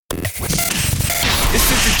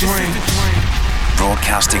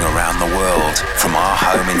Broadcasting around the world from our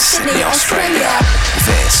home in Sydney, Australia.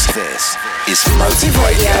 This is Motive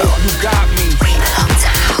Radio. You got me.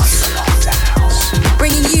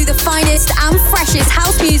 Bringing you the finest and freshest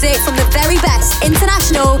house music from the very best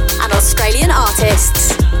international and Australian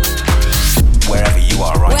artists. Wherever you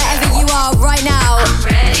are right now,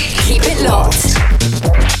 Keep it locked.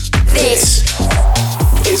 This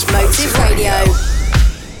is Motive Radio.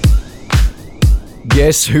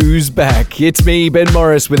 Guess who's back? It's me, Ben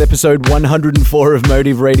Morris, with episode 104 of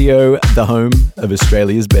Motive Radio, the home of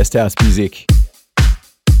Australia's best house music.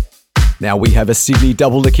 Now we have a Sydney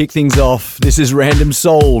double to kick things off. This is Random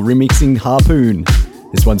Soul remixing Harpoon.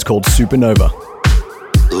 This one's called Supernova.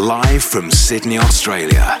 live from Sydney,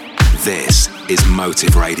 Australia. This is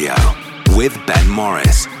Motive Radio with Ben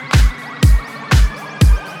Morris.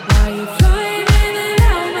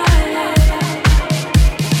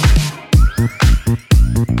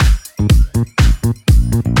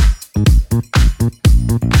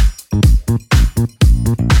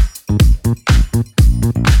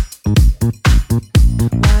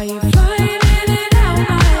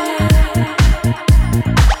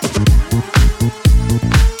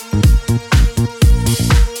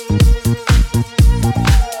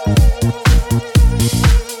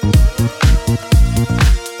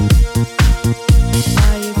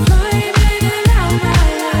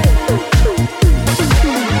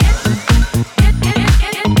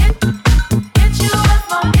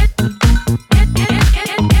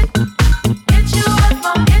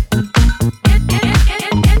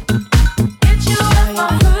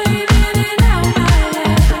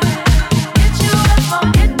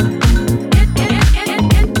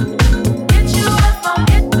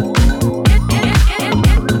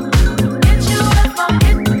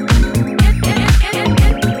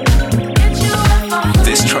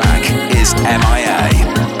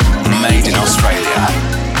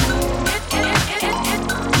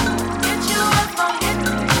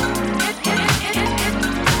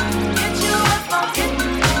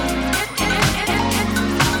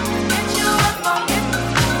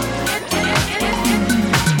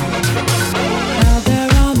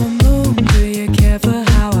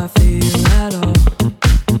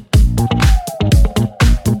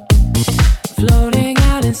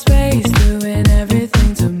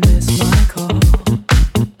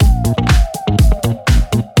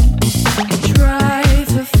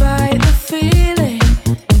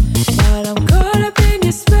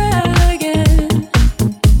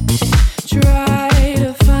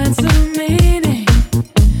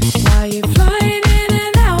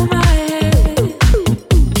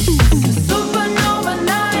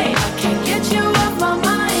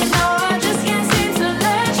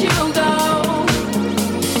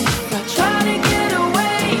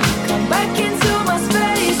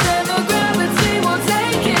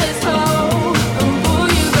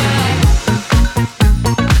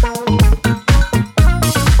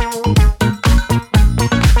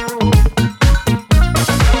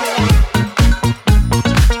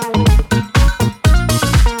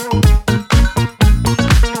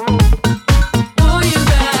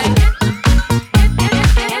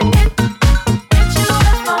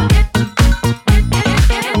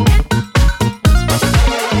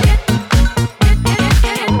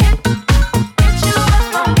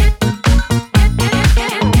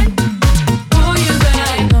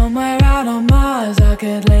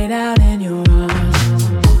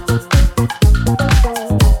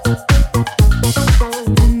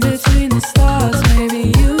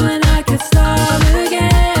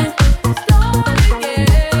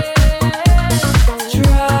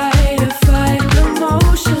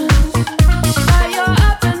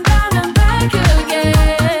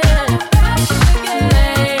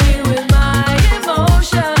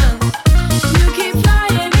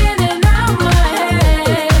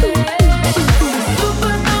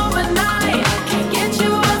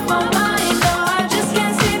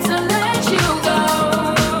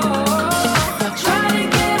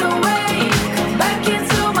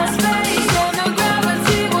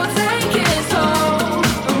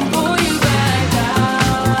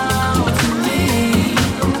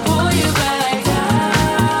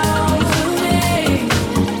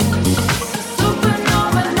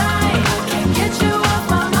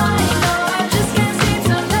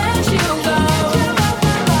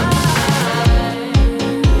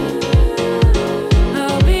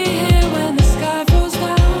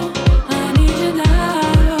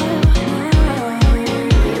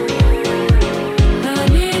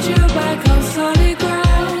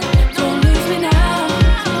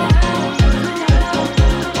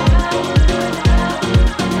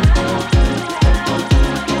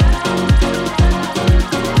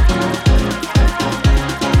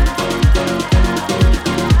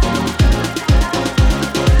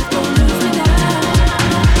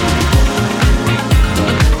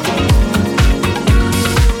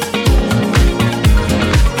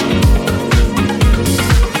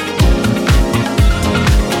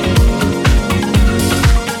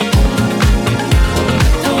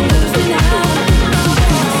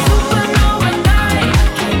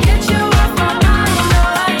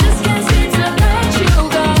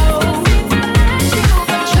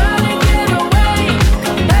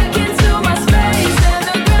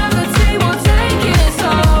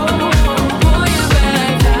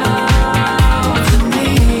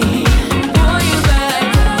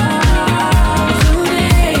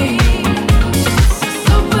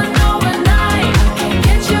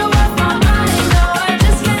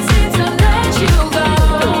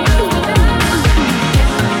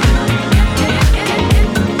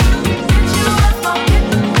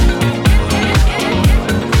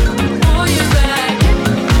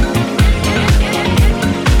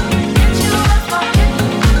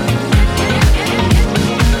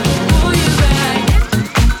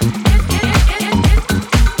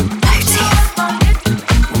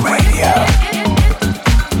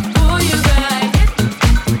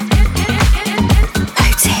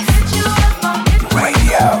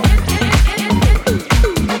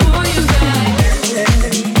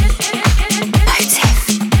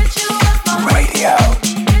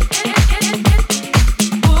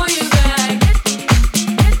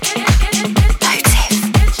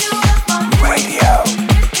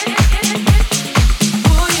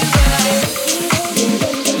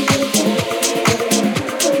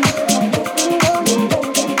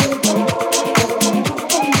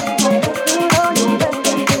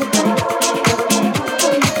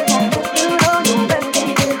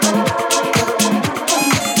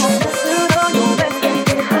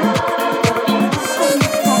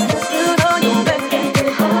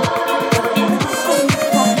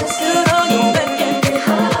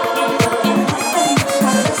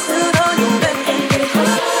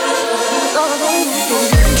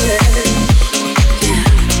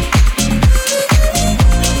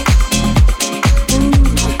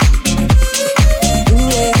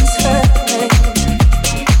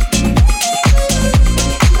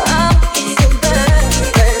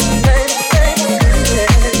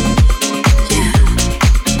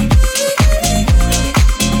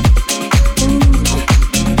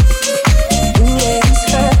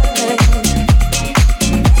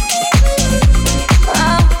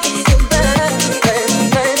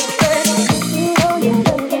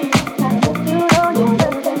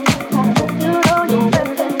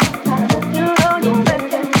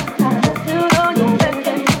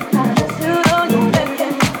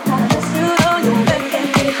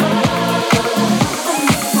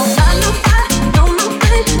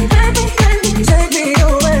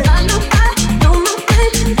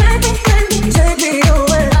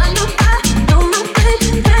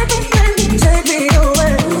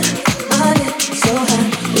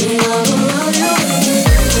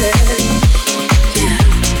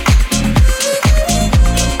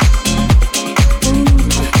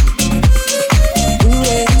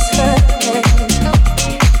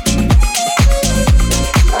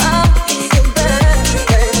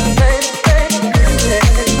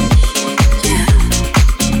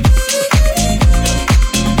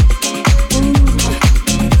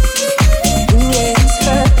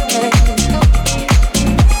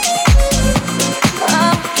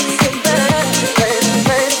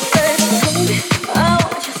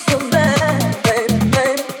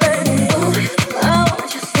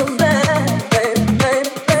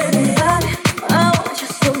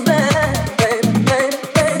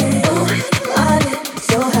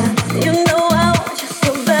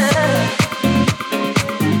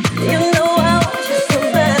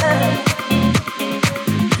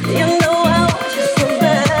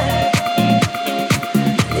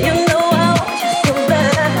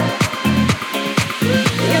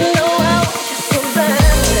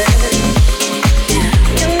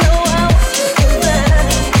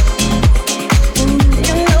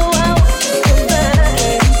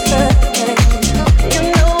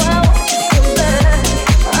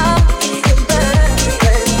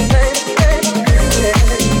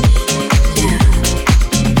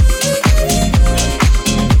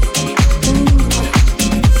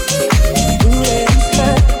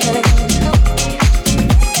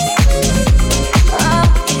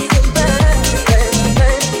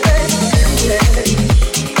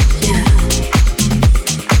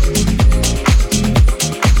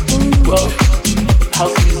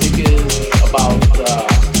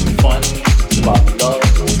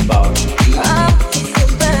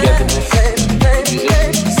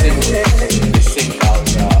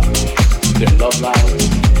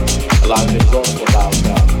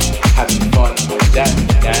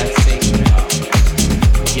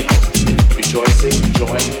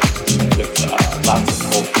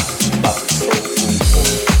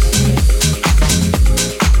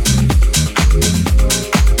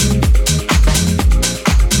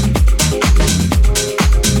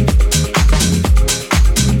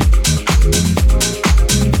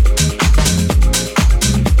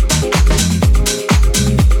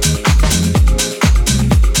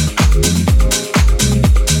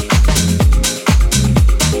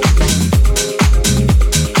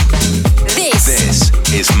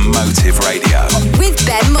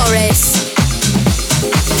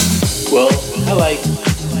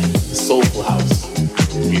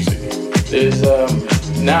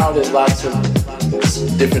 now there's lots of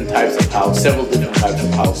different types of house, several different types of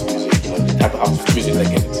house music. You know, the type of house music that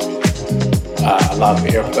gets a lot of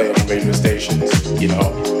airplay on radio stations. You know,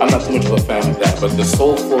 I'm not too much of a fan of that, but the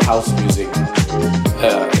soulful house music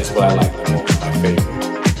is what I like the most. My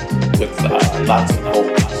favorite, with lots of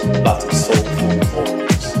vocals, lots of soulful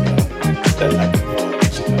vocals. You know, that type of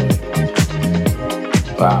vocals. You know.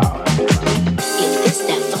 Wow. If this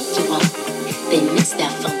that funk you want, then this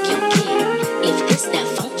that funk you get. If this that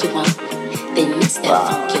funk you want, then this that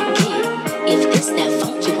funk you get. If this that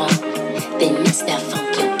funk you want, then this that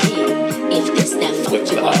funk you get. If this that funk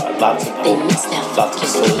you want, then this that funk you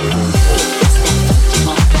get. If this that funk you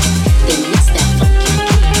want, then this that funk you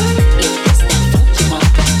get. If this that funk you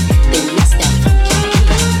want, then this that funk you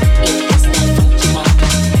get. If this that funk you want,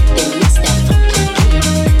 then this that funk you get.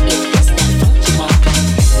 If this that funk you want, then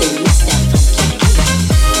this that funk you get.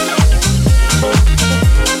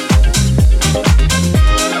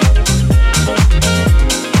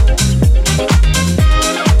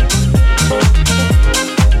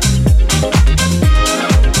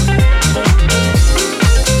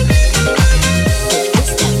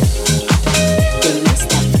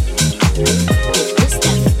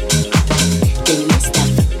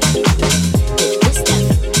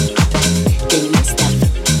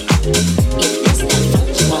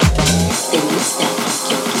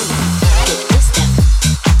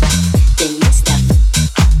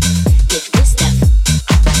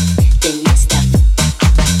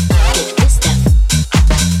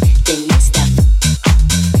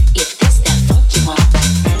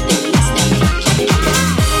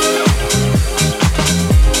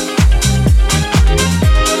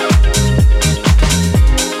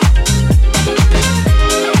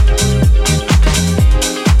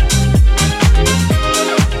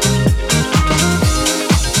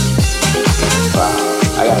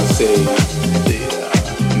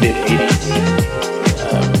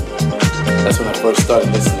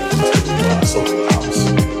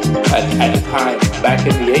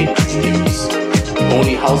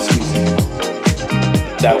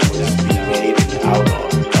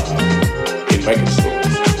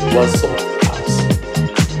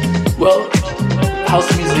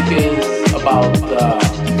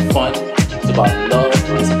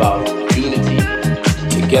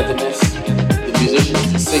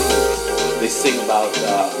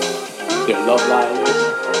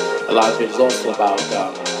 It's also about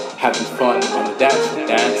having fun on the dance floor,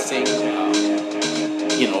 dancing,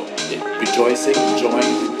 you know, rejoicing,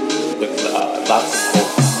 enjoying with lots of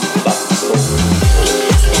hope, lots of soul.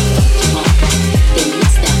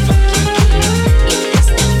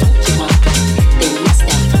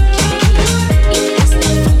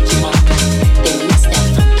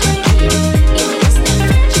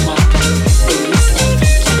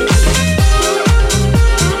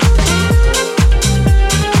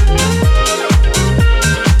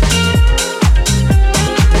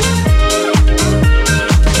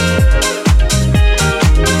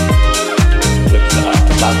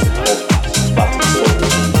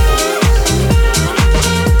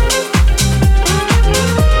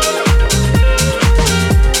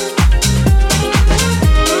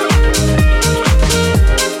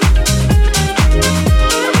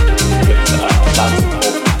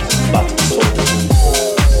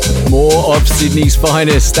 Sydney's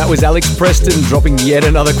finest. That was Alex Preston dropping yet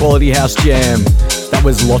another quality house jam. That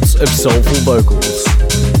was lots of soulful vocals.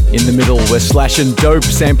 In the middle were Slash and Dope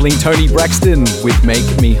sampling Tony Braxton with Make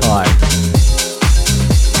Me High.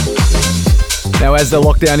 Now as the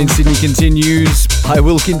lockdown in Sydney continues, I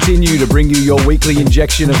will continue to bring you your weekly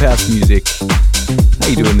injection of house music. How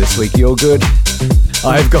you doing this week? You all good?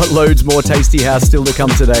 I've got loads more tasty house still to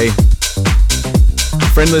come today.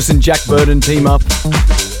 Friendless and Jack Burton team up.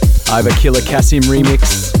 I have a Killer Kasim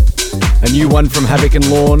remix, a new one from Havoc and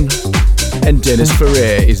Lorne, and Dennis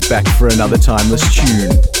Ferrer is back for another timeless tune.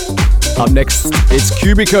 Up next, it's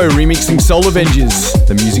Cubico remixing Soul Avengers.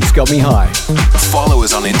 The music's got me high. Follow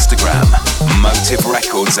us on Instagram, Motive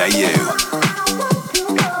Records AU.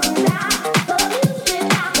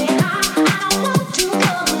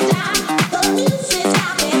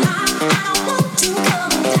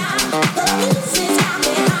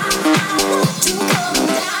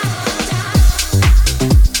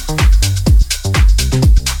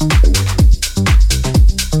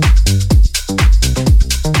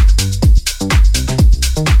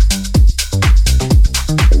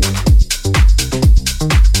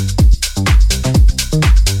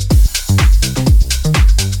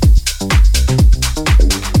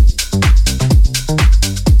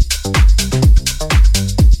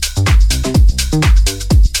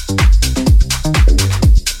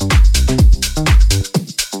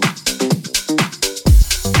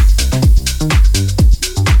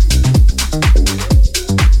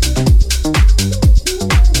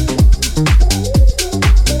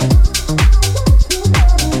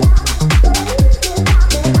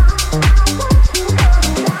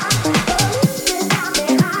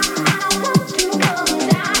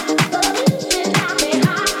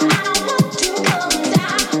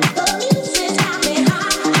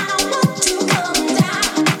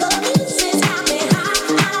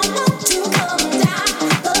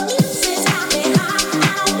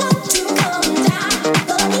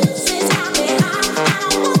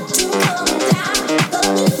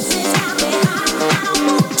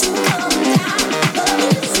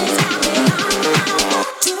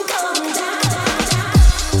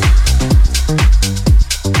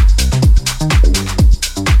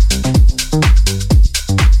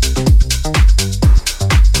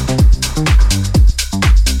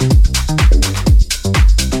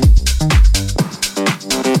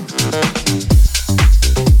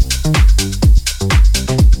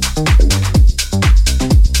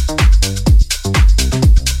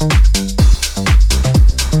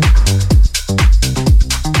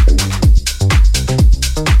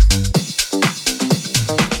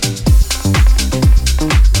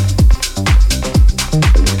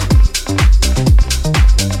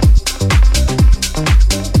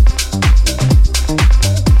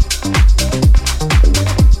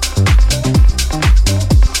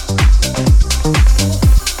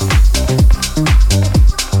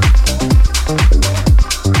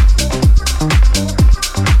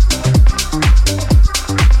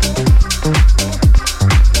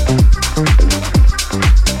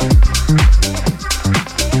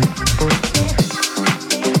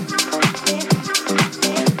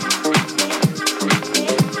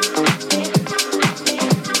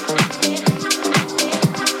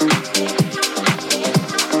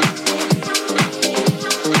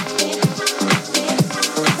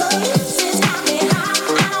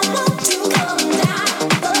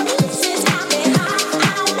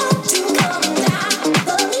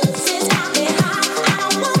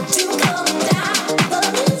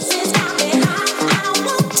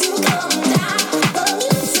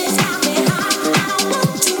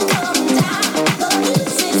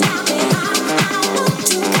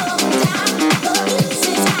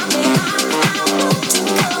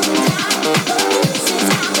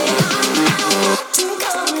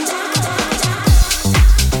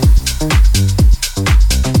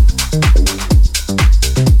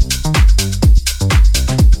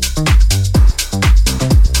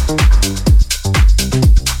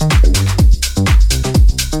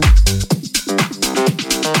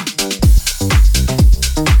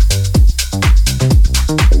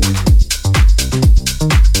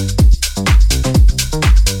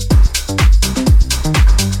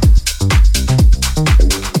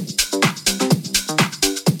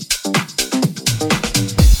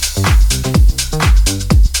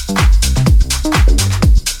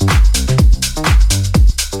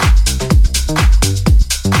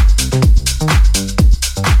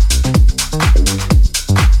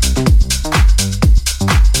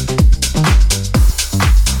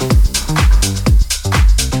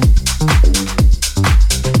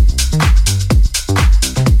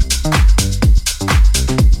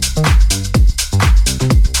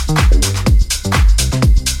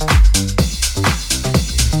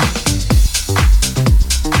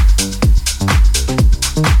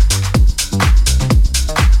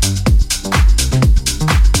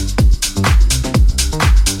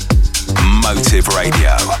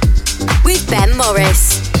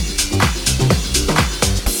 Morris.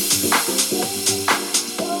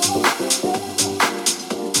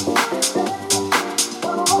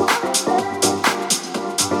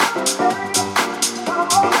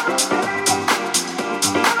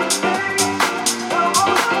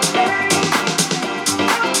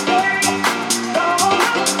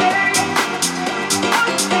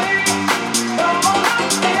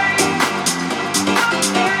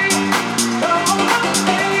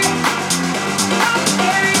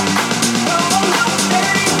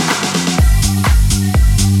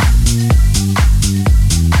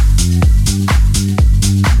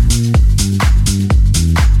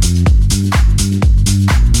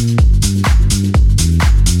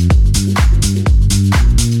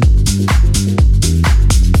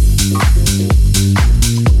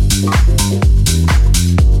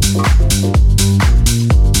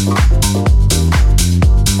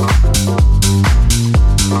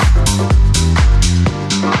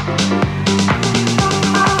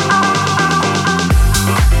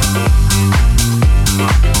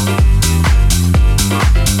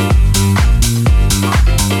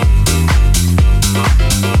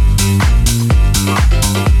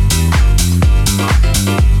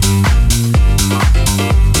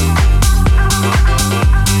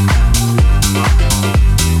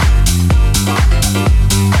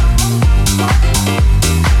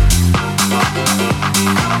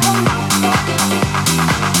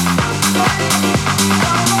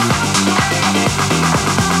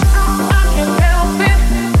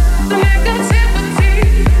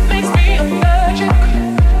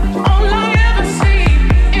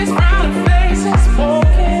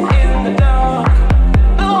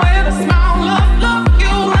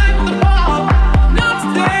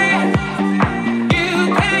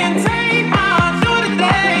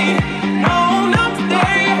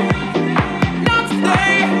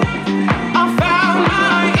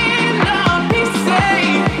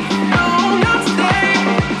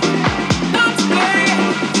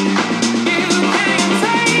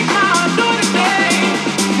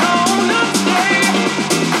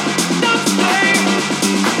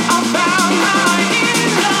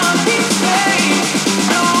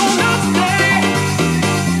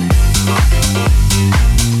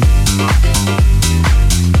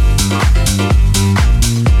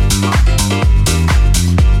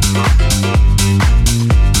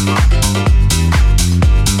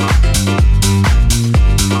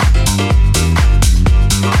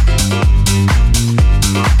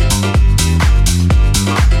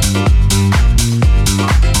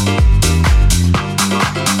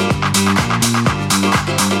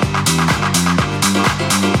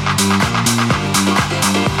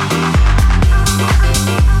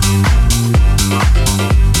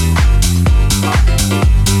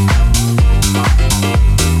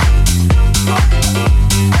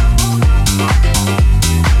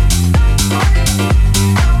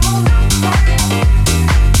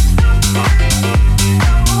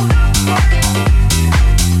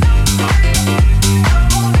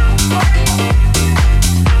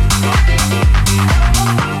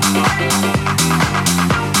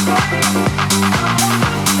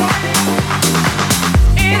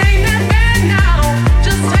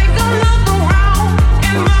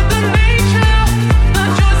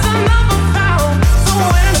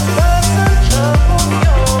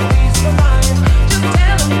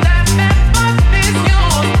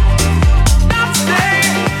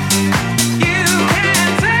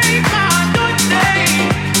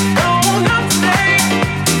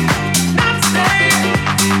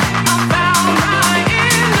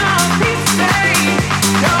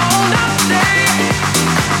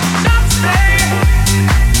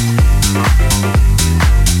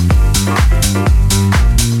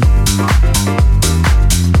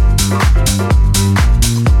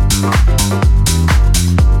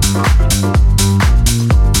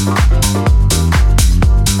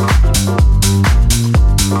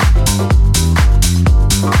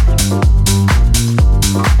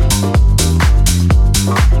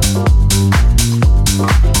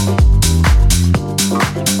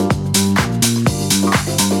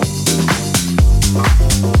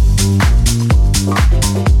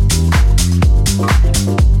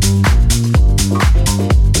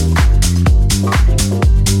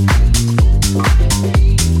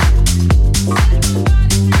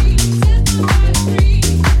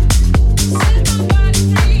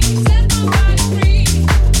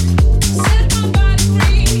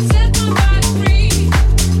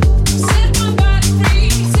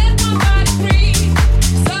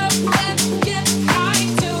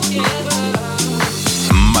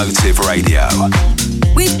 Motive Radio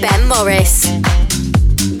with Ben Morris.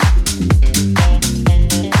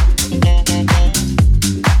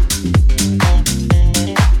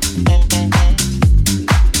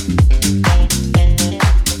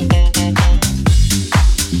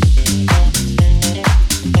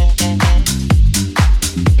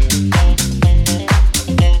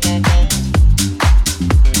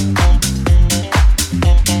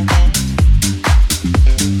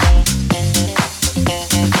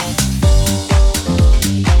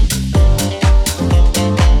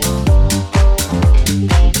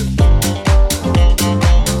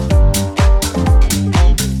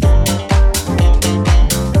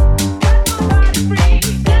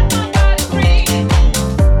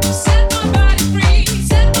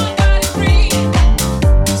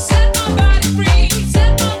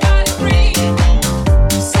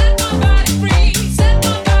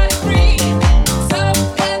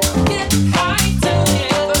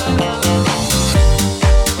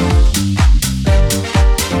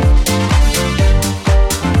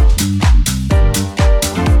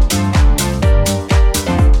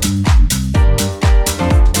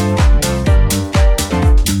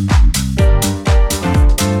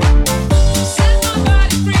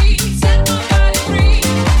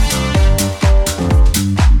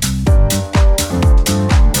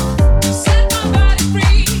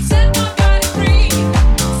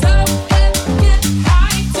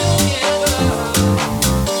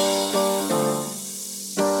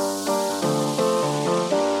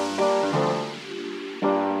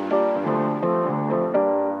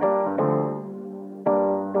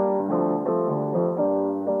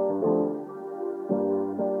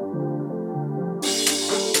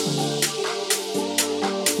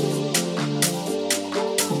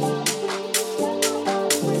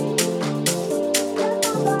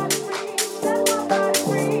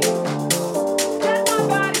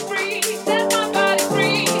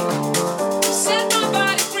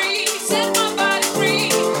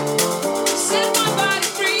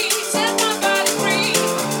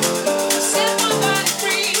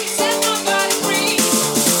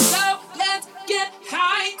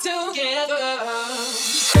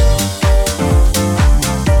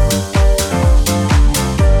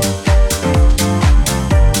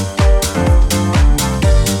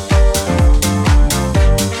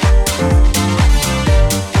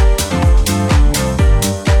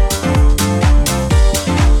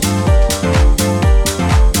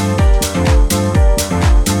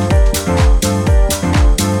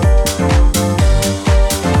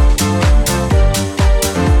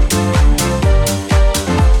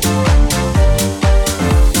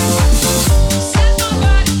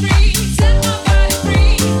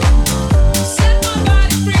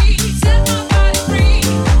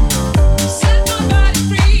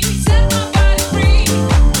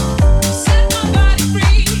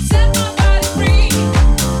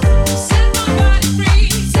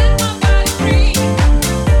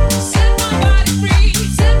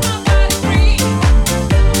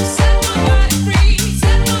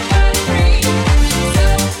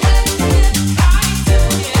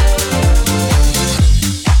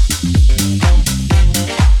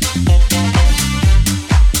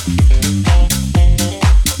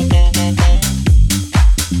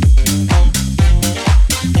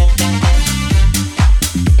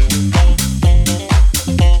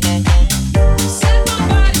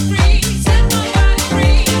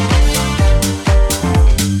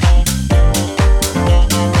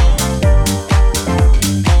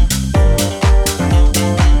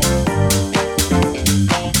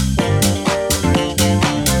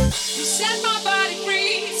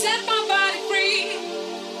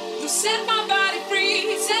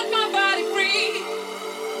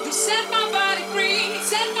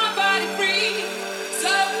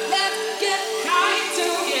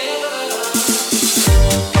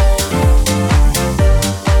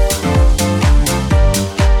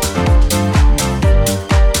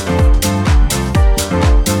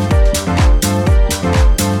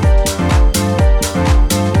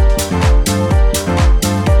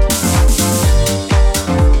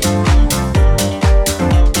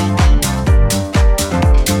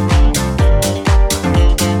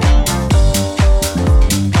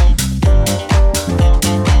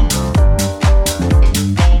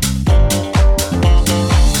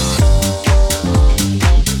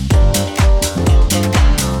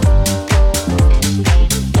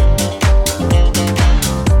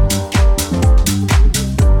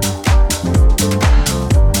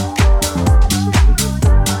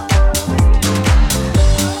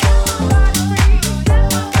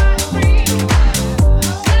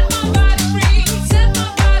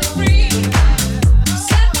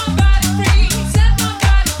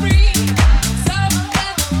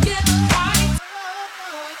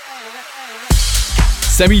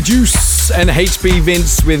 Sammy Juice and HB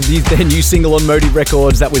Vince with their new single on Motive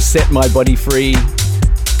Records. That was Set My Body Free.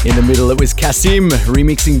 In the middle, it was Kasim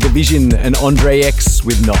remixing Division and Andre X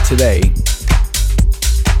with Not Today.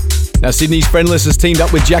 Now, Sydney's Friendless has teamed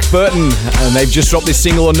up with Jack Burton and they've just dropped this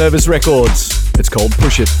single on Nervous Records. It's called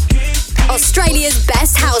Push It. Australia's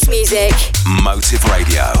best house music. Motive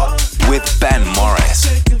Radio with Ben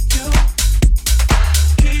Morris.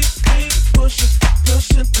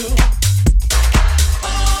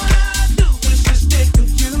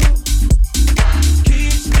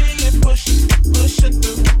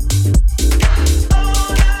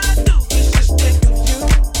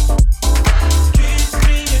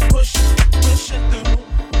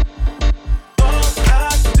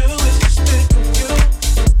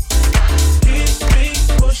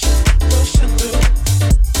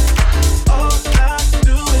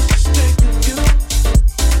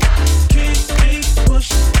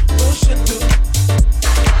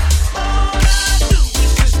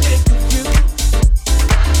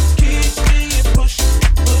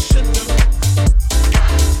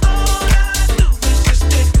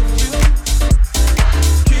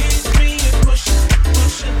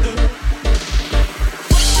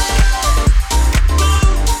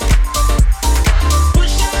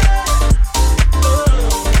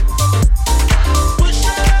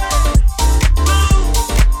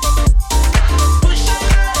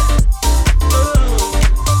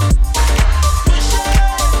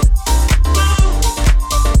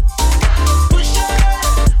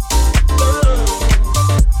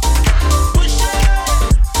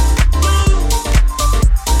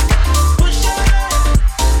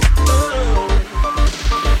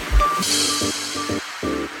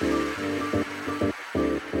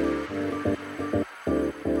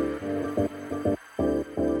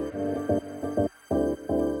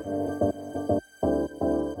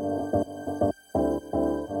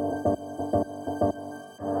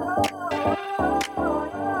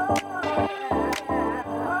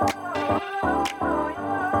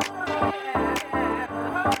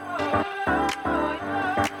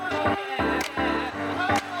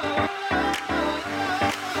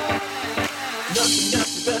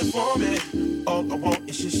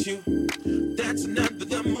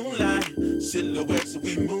 silhouettes that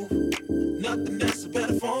we move. Nothing else is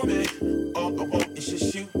better for me. All I want is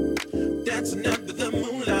just you. Dancing under the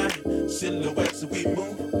moonlight. Silhouettes that we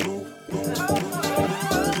move, move, move, move.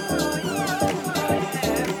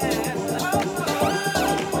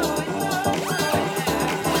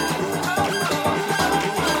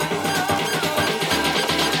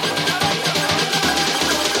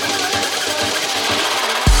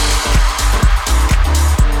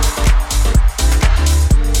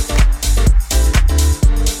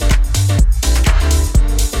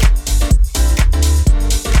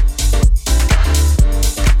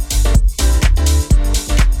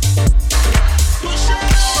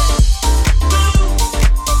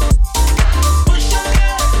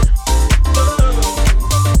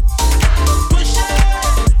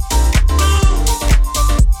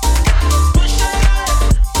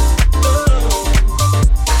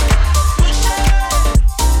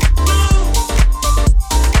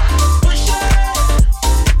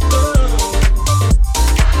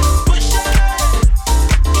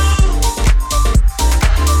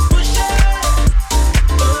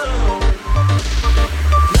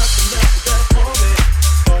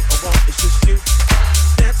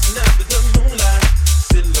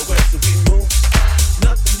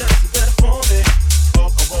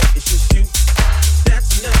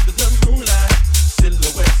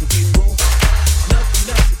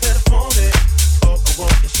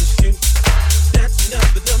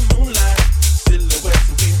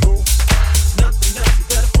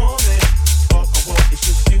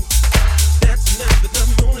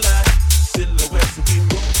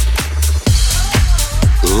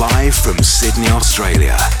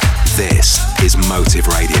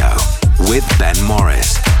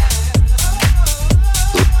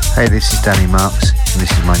 Hey, this is Danny Marks, and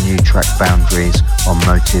this is my new track Boundaries on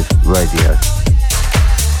Motive Radio.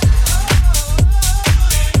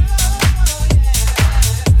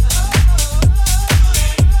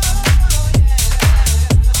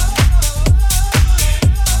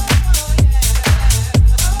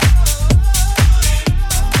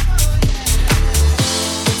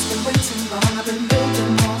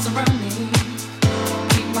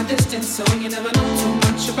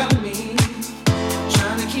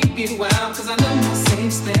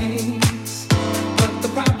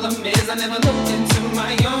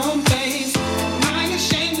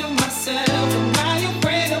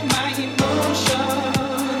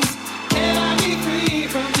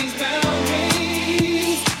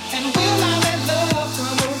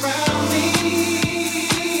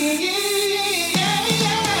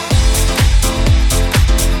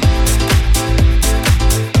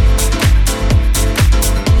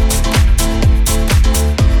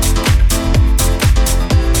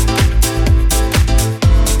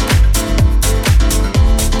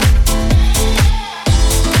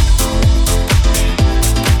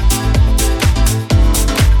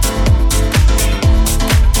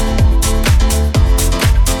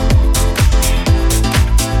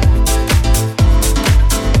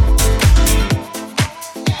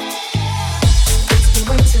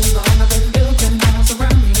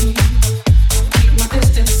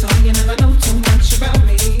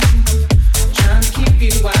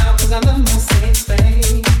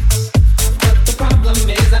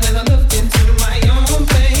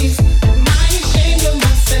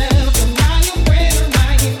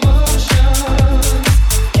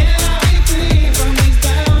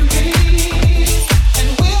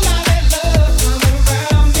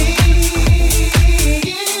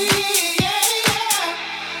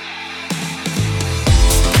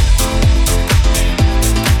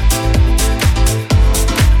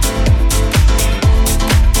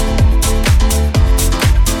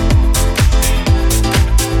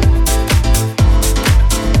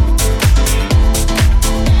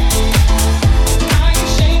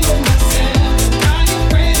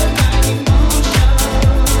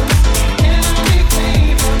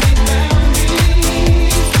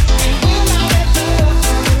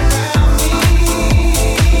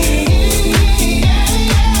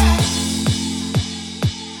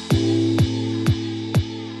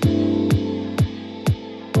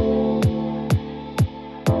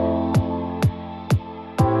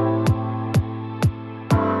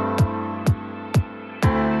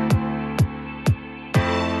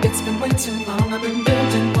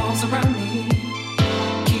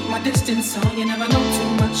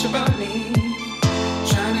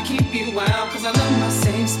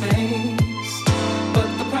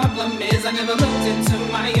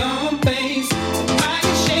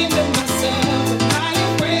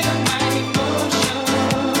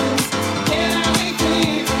 Can I be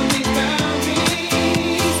free from these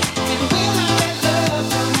boundaries? And will I let love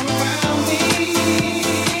come around me?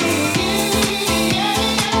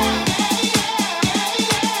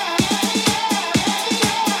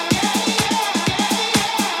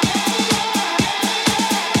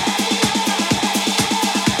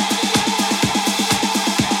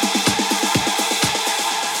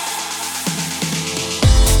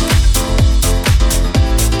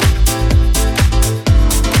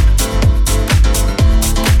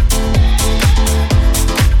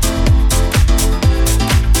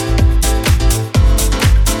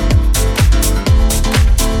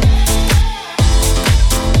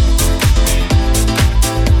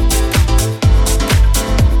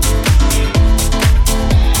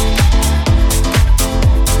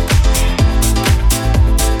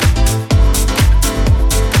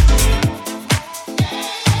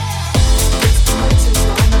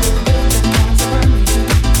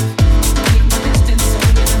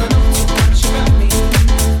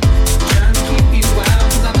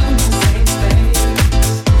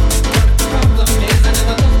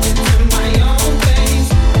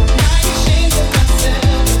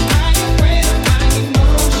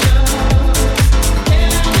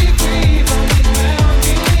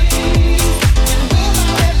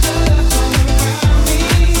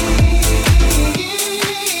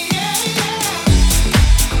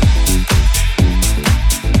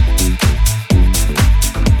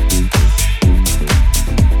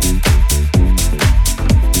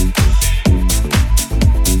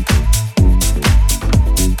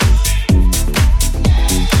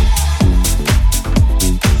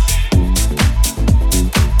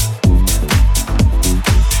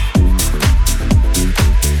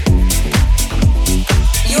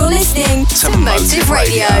 to Motive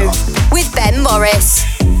Radio with Ben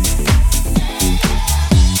Morris.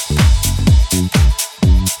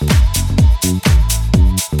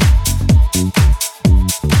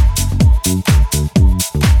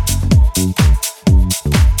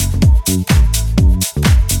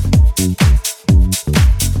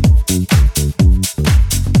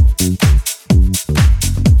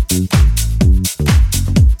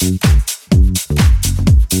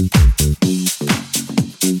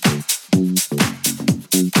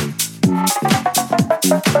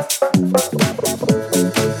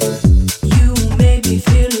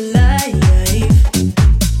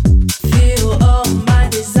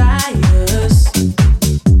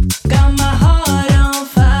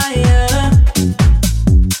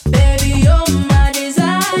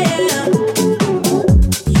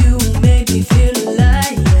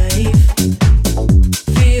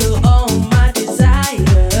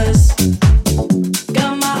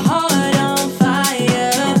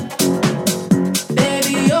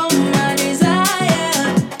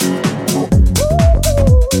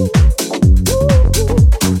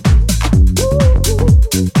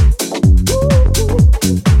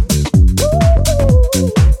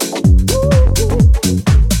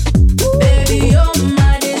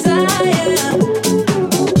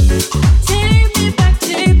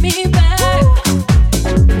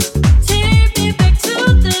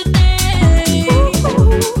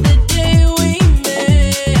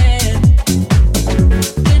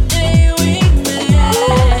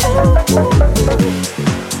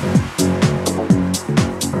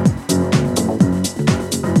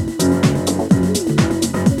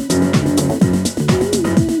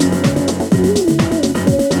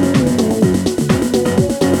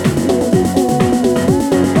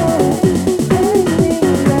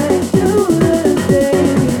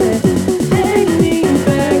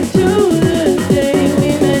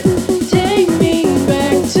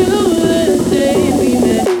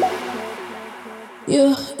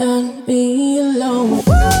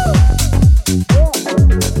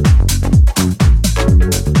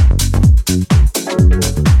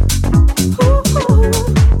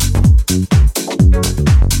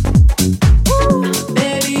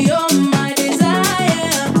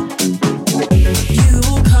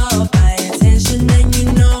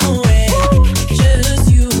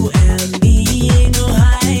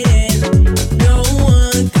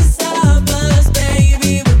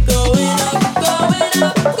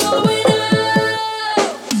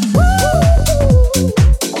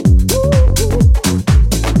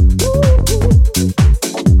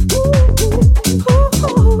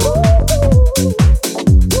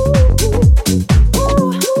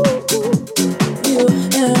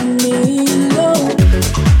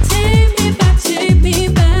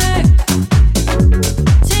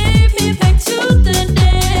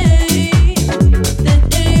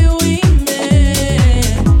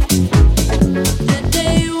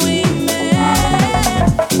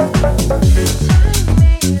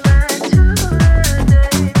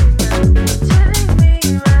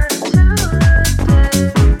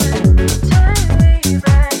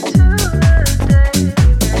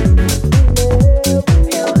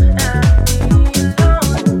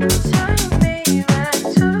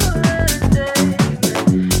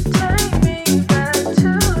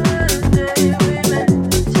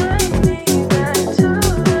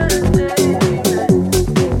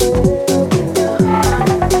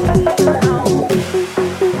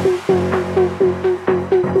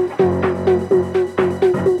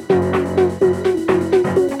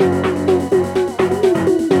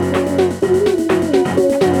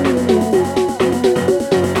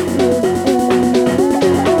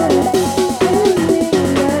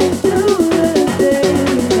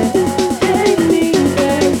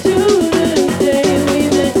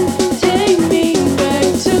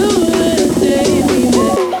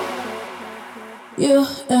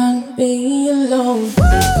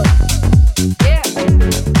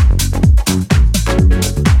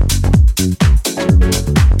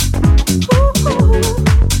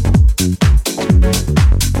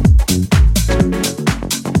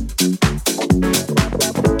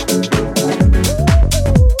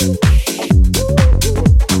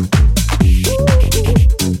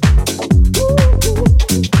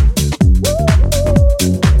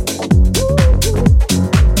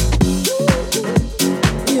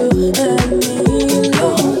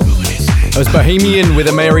 Bohemian with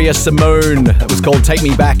Amaria Simone. That was called Take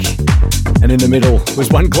Me Back. And in the middle was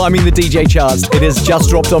one climbing the DJ charts. It has just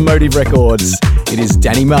dropped on Motive Records. It is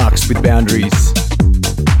Danny Marks with Boundaries.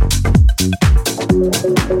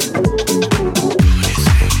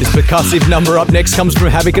 This percussive number up next comes from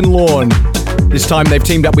Havoc and Lorne. This time they've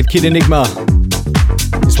teamed up with Kid Enigma.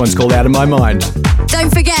 This one's called Out of My Mind. Don't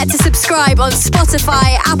forget to subscribe on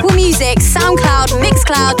Spotify, Apple Music, SoundCloud,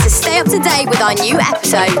 Mixcloud to stay up to date with our new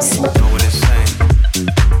episodes.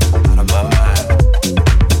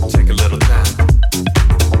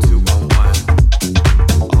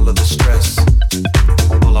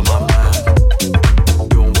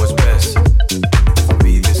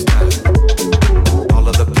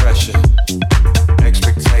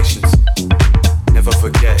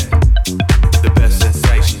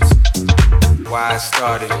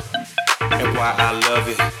 Started and why I love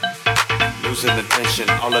it. Losing the tension,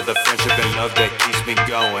 all of the friendship and love that keeps me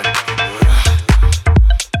going.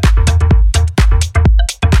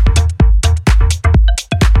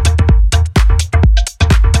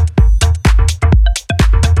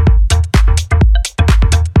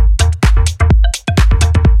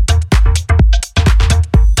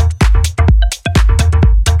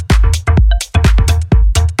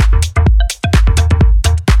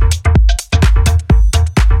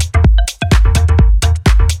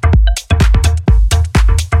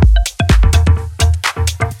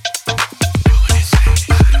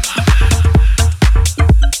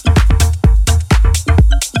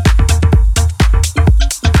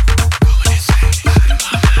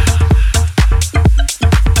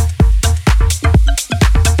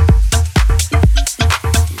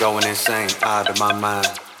 Out of my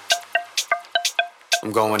mind.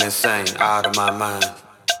 I'm going insane, out of my mind.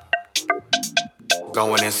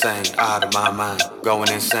 Going insane, out of my mind. Going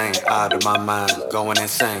insane, out of my mind. Going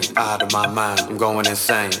insane, out of my mind. I'm going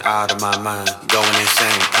insane, out of my mind. Going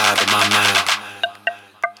insane, out of my mind.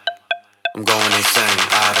 I'm going insane,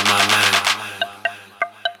 out of my mind.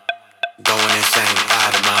 Going insane,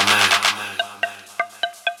 out of my mind.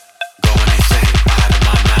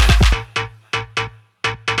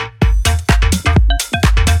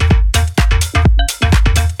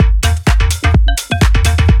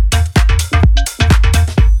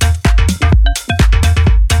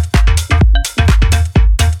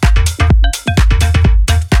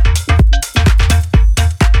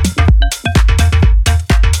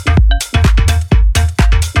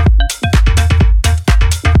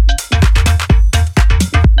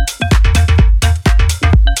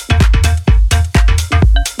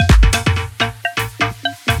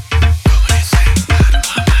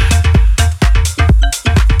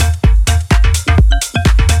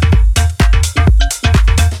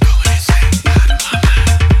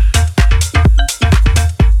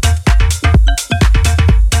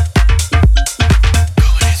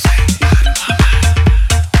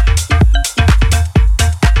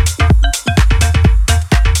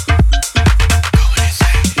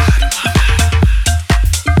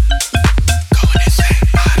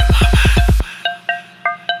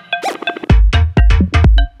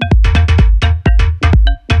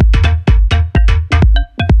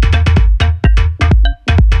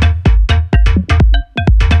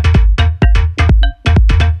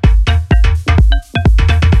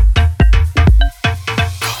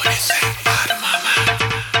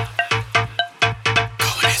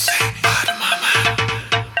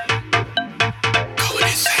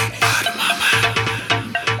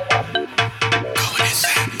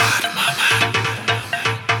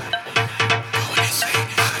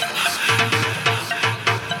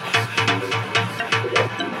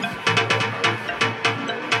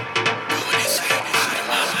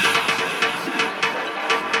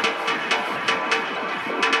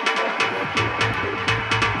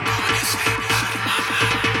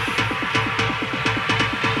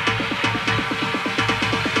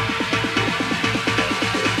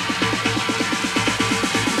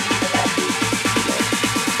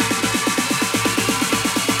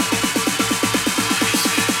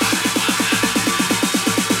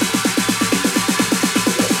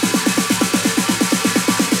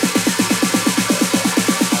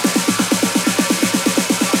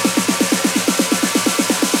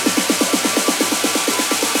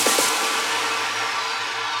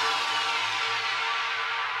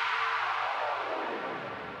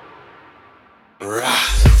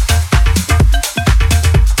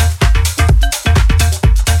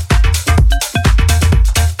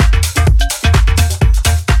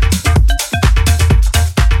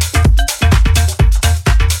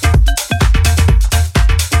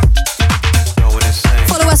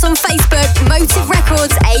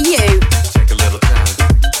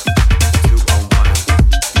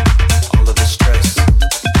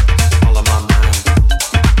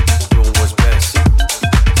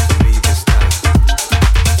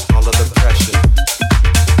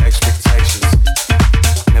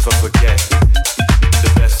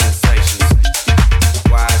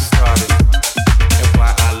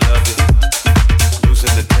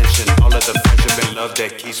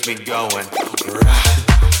 that keeps me going.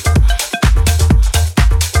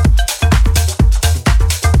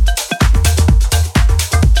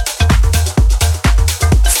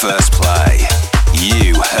 First play.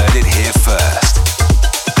 You heard it here first.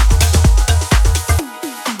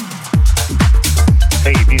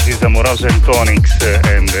 Hey, this is Amoroso and Tonics,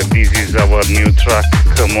 and this is our new track,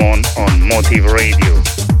 Come on Motive Radio.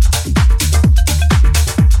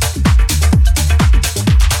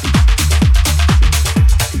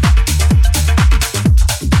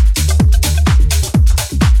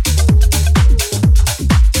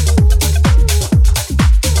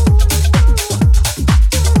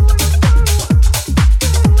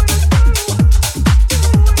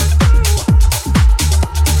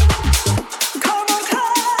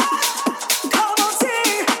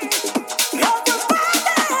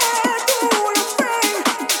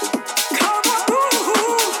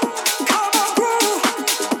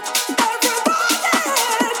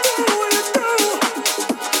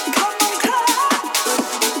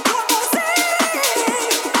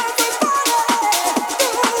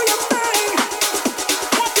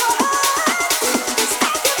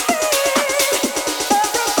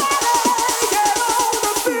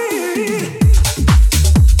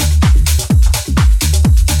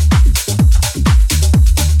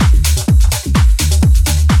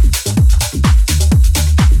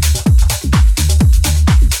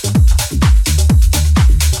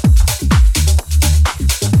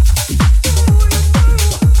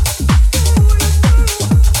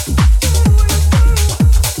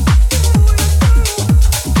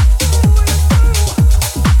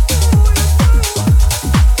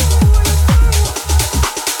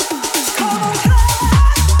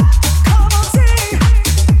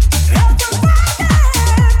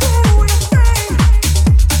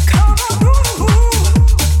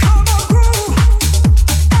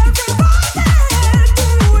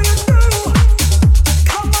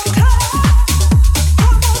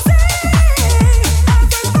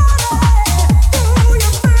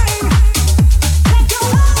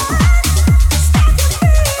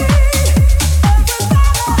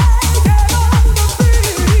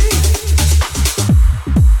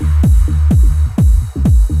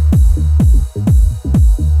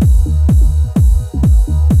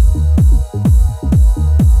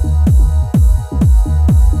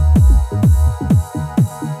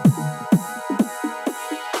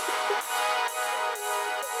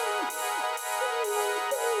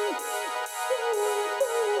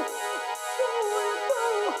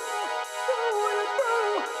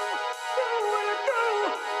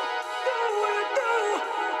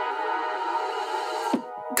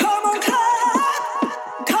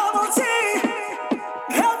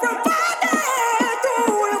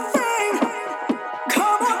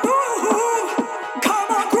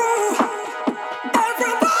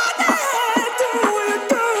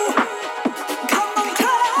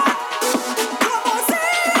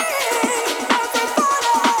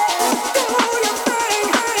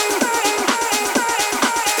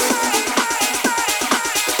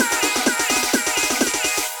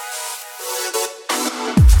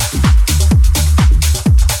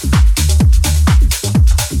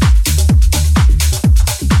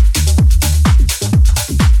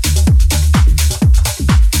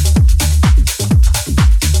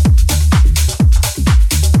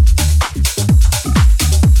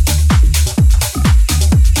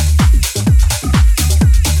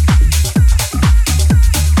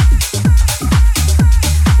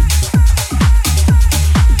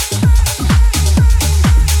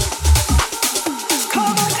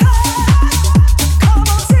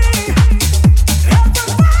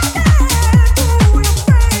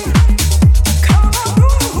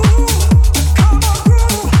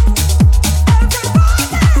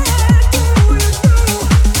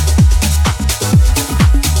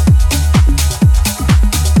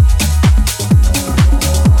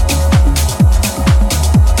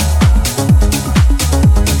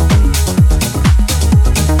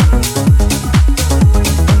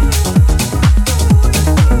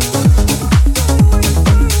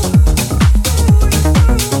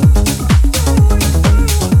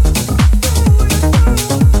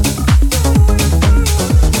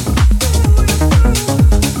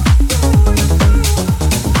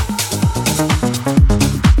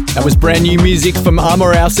 That was brand new music from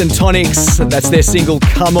Armour House and Tonics. That's their single,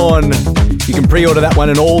 Come On. You can pre-order that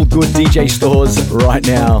one in all good DJ stores right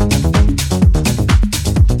now.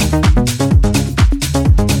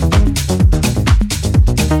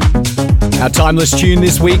 Our timeless tune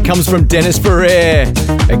this week comes from Dennis Ferrer.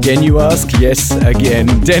 Again, you ask? Yes, again.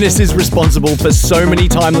 Dennis is responsible for so many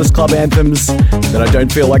timeless club anthems that I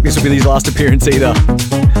don't feel like this will be his last appearance either.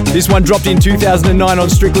 This one dropped in 2009 on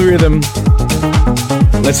Strictly Rhythm.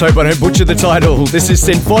 Let's hope I don't butcher the title. This is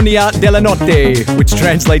Sinfonia della Notte, which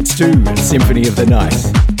translates to Symphony of the Night.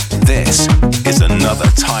 This is another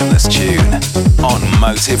timeless tune on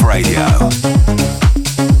Motive Radio.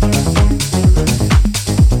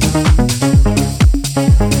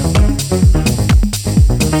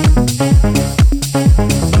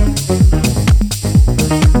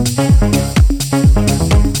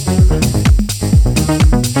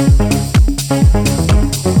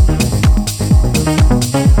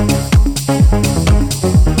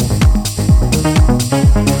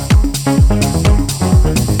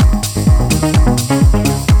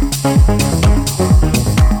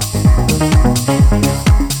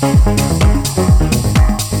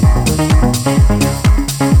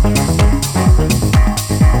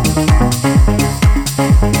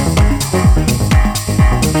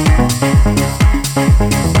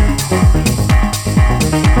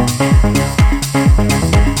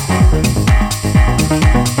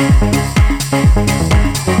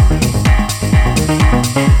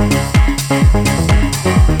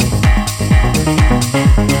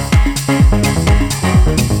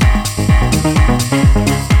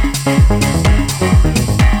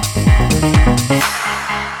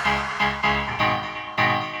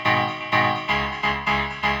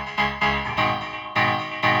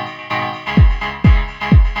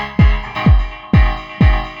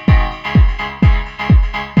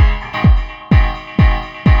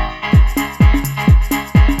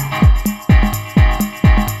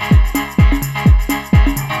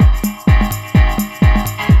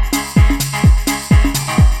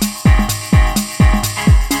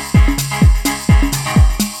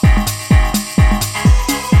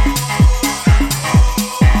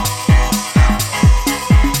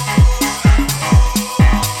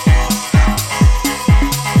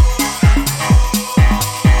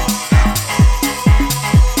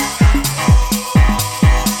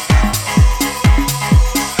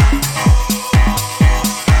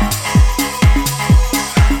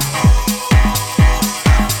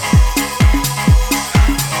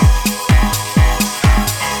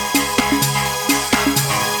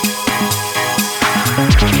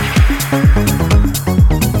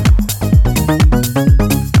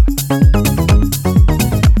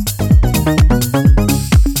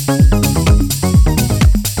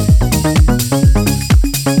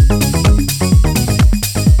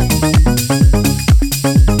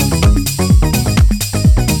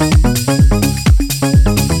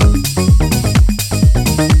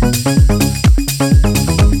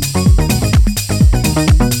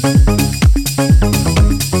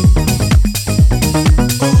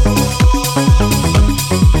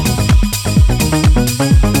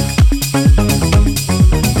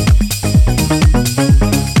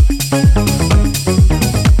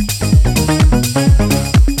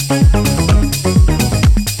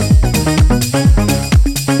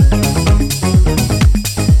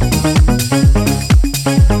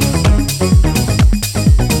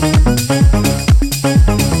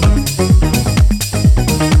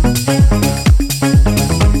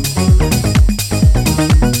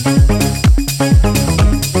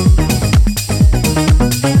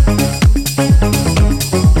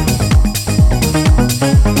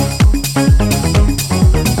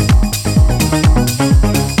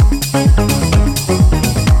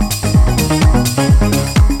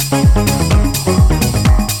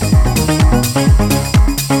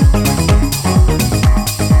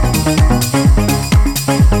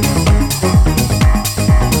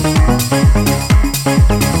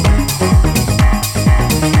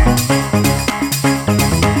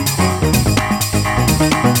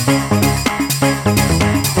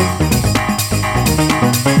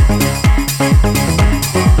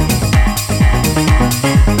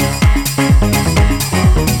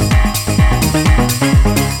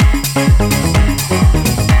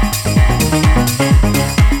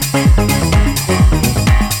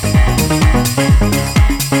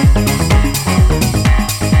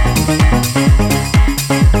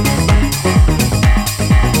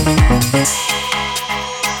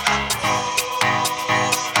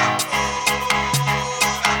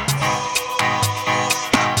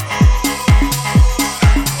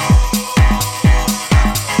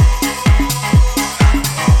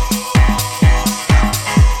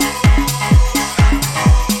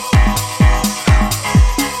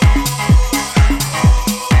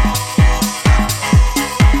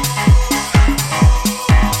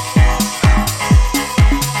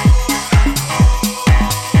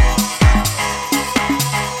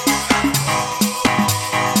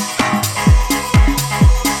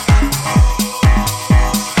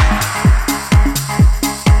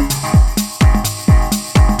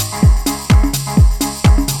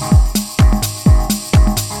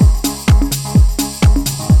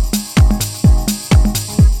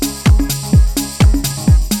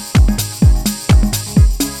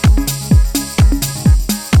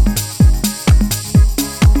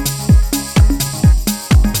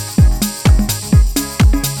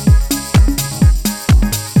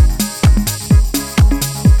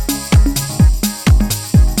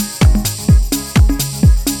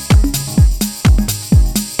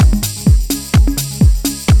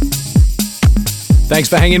 Thanks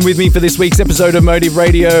for hanging with me for this week's episode of Motive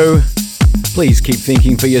Radio. Please keep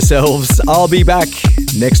thinking for yourselves. I'll be back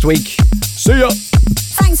next week. See ya!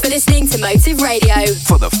 Thanks for listening to Motive Radio.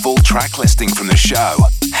 For the full track listing from the show,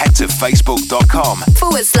 head to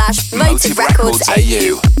facebook.com/Motive Records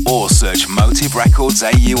AU or search Motive Records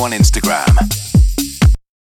AU on Instagram.